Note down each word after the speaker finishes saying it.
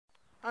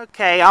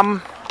Okay,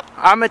 I'm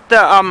at the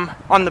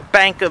on the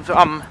bank of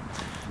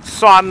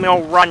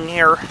Sawmill Run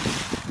here.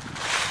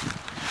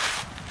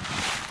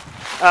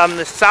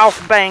 The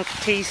South Bank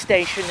T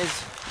station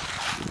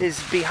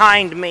is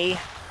behind me,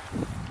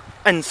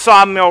 and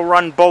Sawmill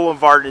Run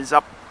Boulevard is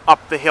up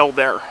the hill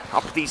there,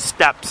 up these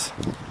steps.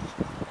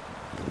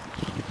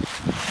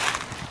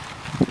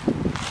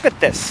 Look at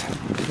this.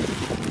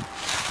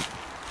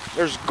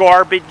 There's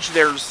garbage.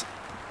 There's,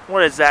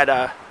 what is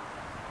that?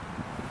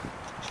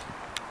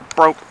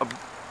 Broke a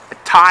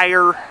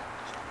tire,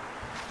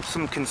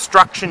 some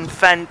construction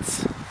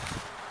fence,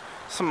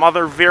 some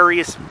other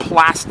various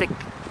plastic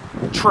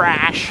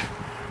trash,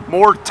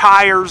 more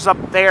tires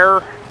up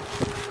there,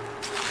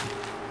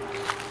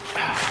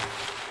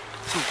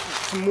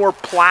 some more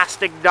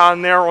plastic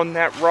down there on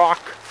that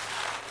rock,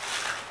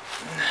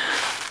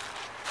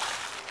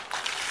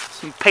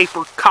 some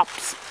paper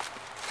cups,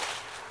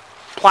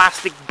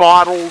 plastic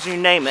bottles, you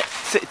name it.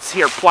 It's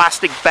here,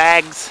 plastic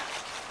bags.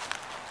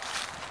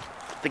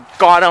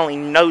 God only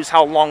knows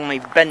how long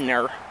they've been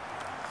there.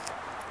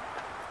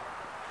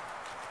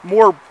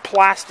 More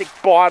plastic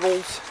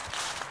bottles,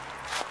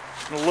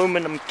 an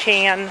aluminum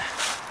can.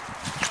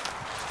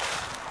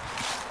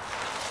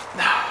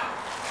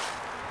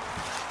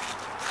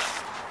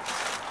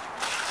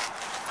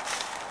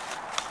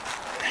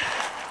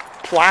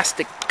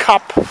 Plastic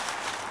cup.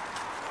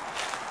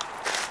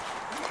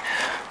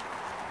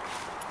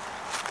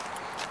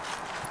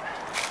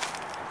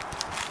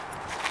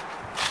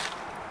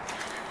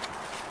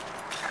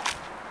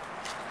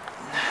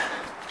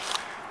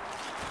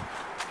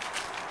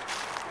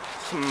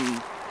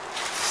 Some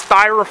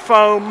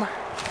styrofoam.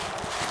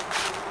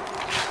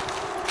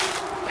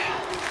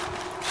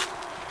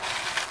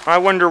 I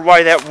wonder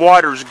why that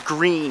water's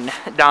green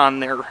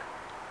down there.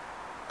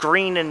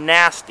 Green and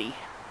nasty.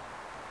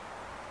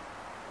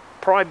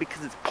 Probably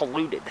because it's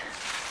polluted.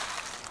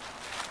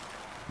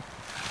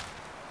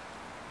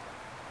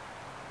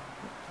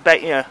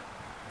 Bet ya.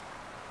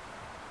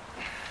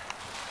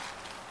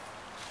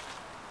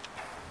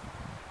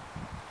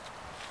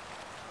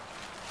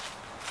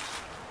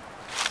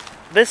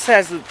 This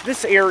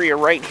area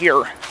right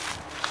here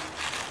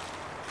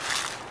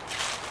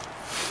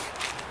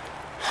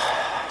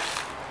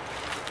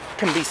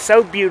can be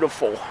so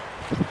beautiful.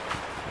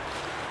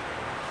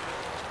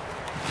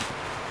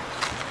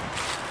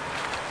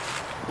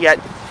 Yet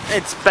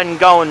it's been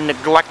going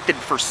neglected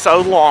for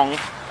so long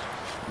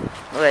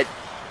that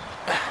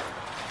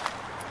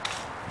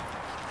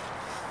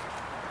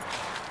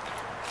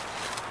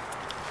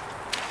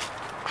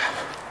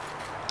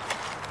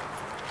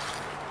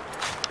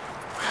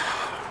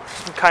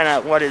some kind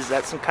of, what is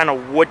that? Some kind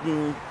of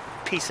wooden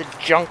piece of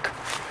junk.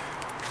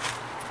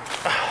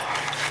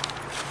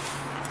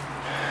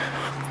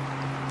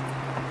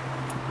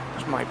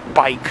 There's my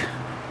bike.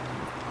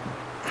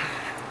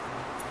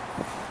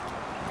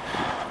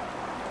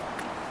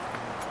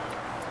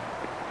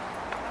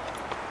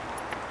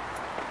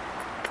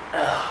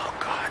 Oh,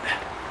 God.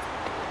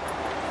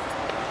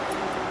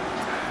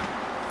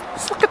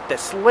 Just look at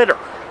this litter.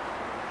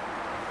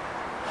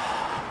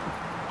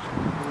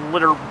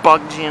 Litter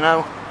bugs, you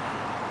know,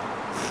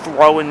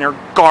 throwing their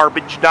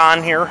garbage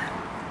down here.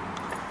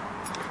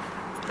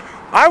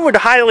 I would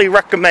highly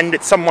recommend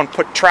that someone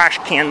put trash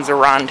cans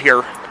around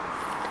here.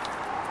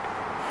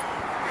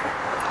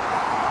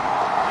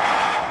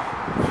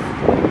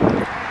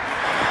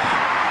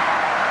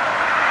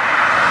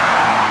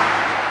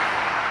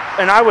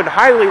 And I would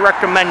highly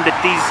recommend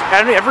that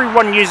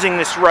everyone using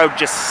this road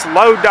just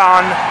slow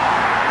down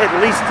at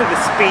least to the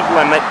speed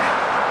limit,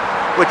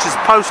 which is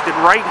posted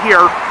right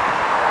here.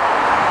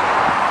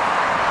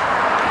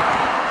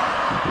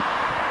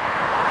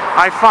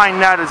 I find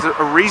that is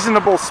a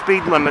reasonable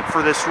speed limit for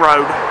this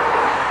road.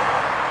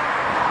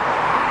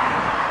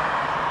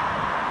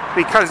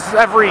 Because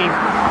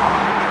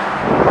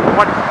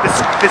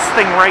this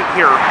thing right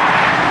here,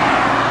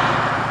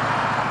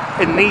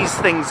 and these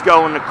things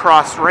going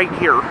across right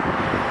here.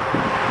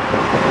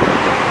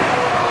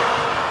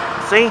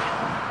 See?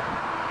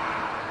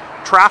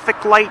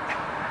 Traffic light,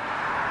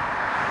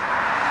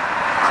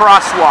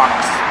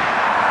 crosswalks.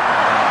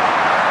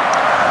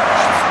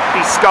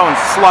 He's going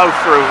slow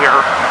through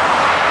here.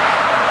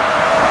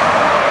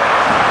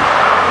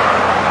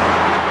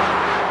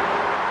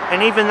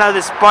 And even though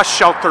this bus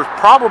shelter is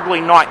probably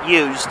not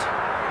used,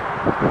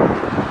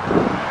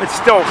 it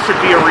still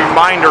should be a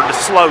reminder to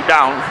slow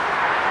down.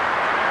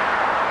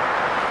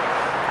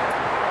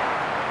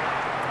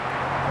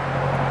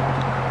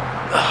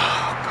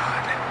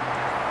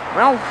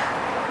 Well,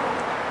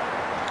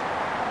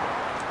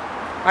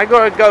 I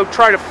gotta go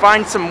try to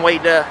find some way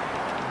to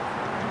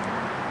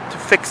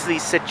fix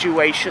these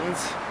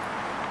situations,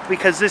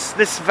 because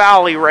this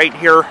valley right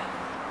here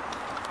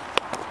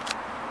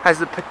has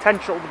the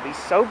potential to be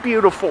so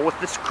beautiful with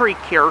this creek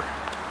here.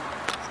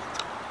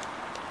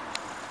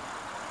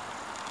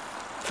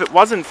 If it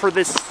wasn't for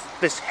this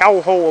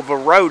hellhole of a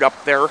road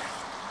up there,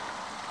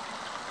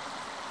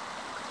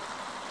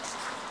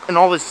 and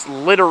all this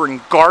litter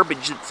and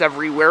garbage that's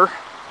everywhere.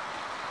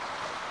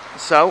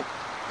 So,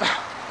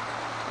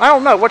 I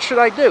don't know, what should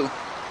I do?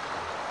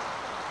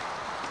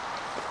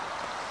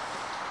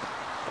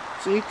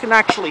 So you can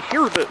actually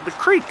hear the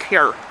creek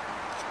here.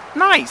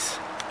 Nice.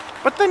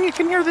 But then you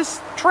can hear this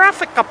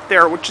traffic up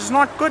there, which is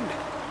not good.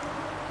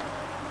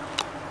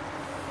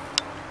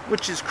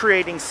 Which is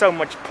creating so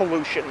much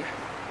pollution.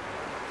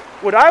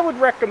 What I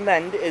would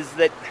recommend is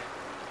that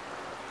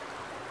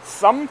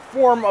some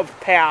form of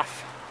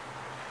path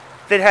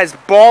that has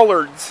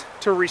bollards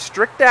to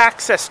restrict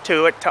access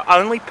to it to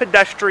only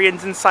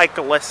pedestrians and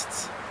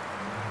cyclists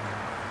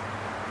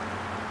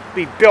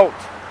be built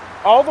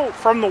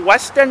from the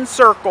West End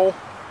Circle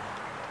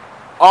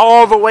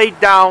all the way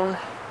down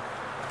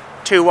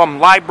to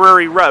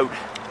Library Road.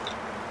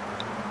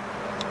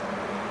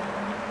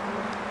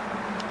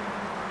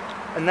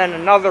 And then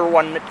another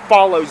one that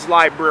follows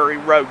Library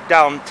Road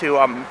down to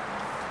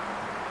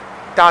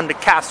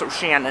Castle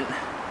Shannon.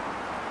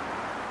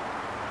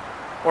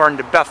 Or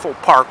into Bethel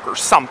Park or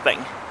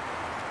something.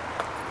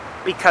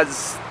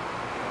 Because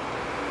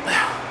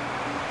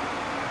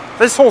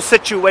this whole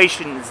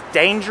situation is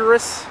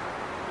dangerous,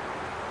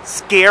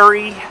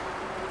 scary,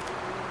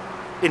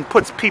 and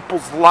puts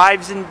people's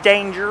lives in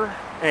danger,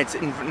 and it's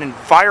an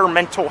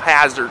environmental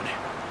hazard.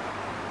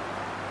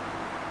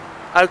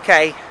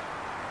 Okay.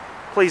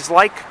 Please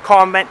like,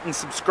 comment, and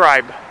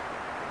subscribe.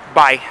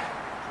 Bye.